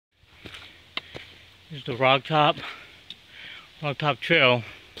This is the Rock Top Trail.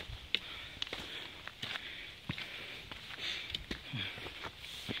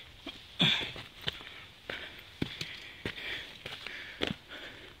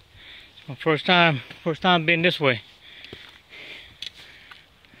 It's my first time being this way.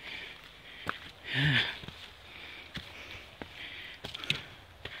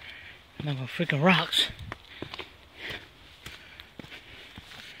 Number freaking rocks.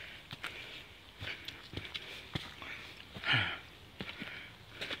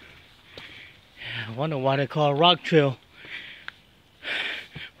 I wonder why they call it Rock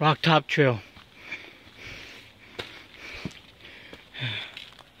Top Trail.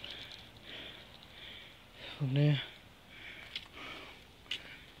 From there,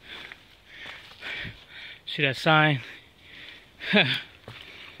 see that sign?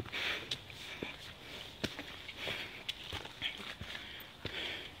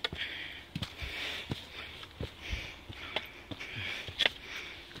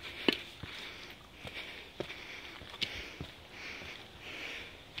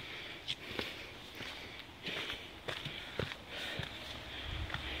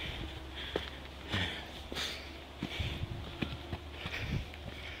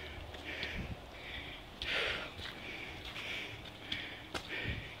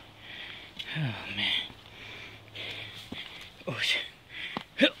 Oh man. Oh shit.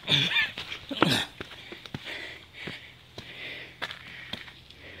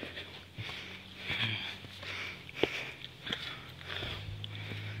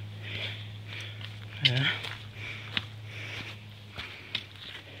 Yeah.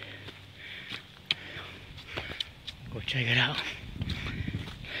 Go check it out.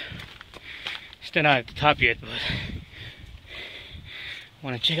 Still not at the top yet, but I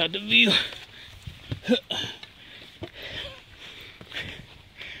want to check out the view.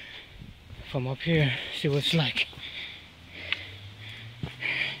 From up here, see what it's like.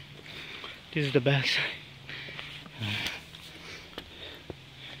 This is the backside.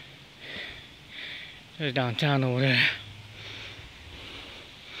 There's downtown over there.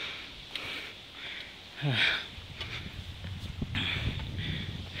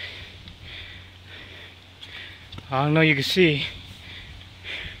 I don't know, you can see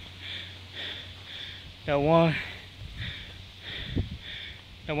that one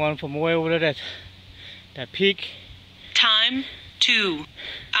from way over there, that peak. Time 2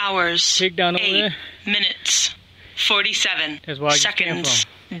 hours, Peak down over 8 there. minutes, 47 That's where I just came seconds.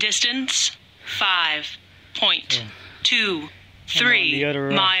 from. Distance 5.23 the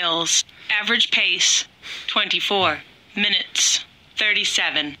other, miles. Average pace 24 minutes,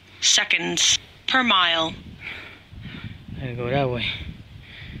 37 seconds per mile. I gotta go that way.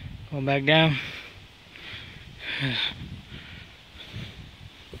 Going back down.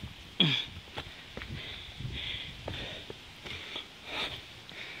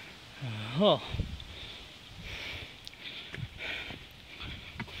 Oh.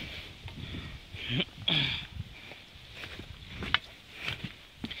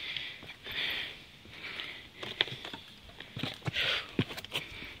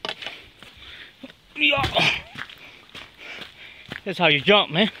 Yeah. That's how you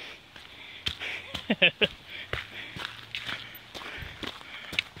jump, man.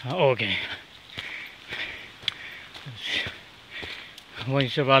 Okay. I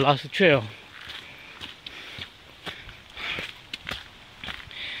wasn't sure if I lost the trail.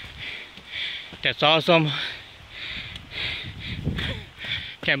 That's awesome.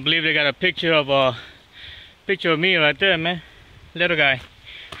 Can't believe they got a picture of me right there, man. Little guy.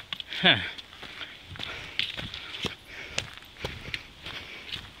 Huh.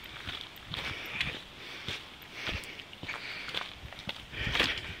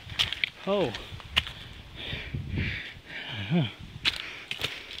 Oh. Uh-huh.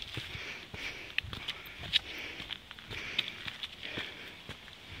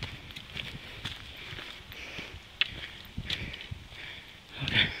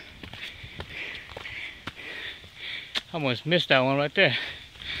 Okay. I almost missed that one right there.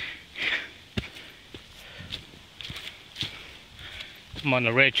 I'm on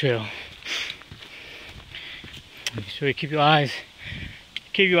the red trail. Make sure you keep your eyes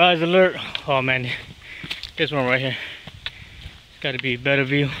alert. Oh man, this one right here. It's got to be a better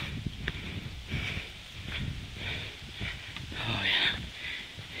view. Oh yeah.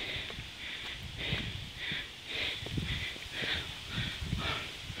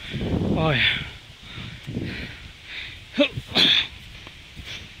 Oh yeah.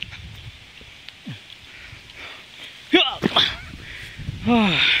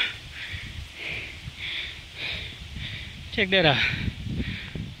 Check that out.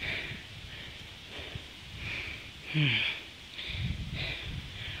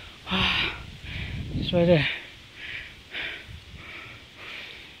 It's right there.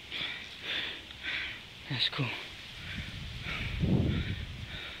 That's cool.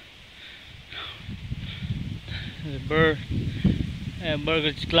 There's a bird. That bird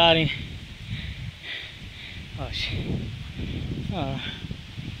is gliding. Oh shit. God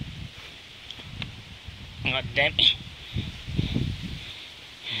damn it.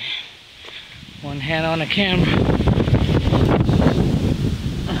 One hand on the camera.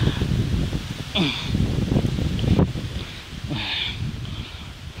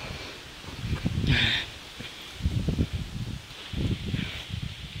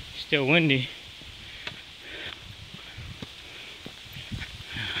 Still windy.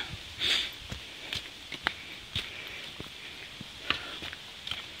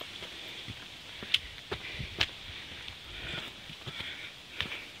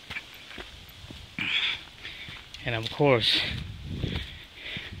 And of course,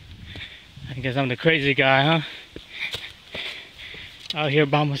 I guess I'm the crazy guy, huh? Out here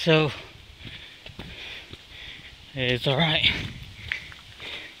by myself. It's alright.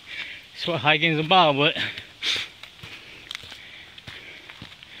 That's what hiking's about, but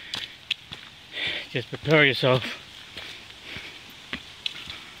just prepare yourself.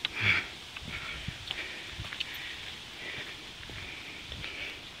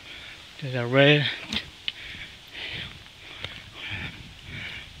 There's a red.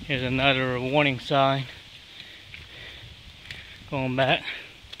 Here's another warning sign. Going back.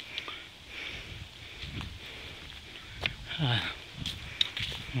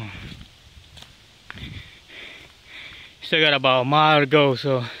 Still got about a mile to go,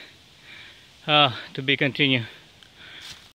 so to be continued.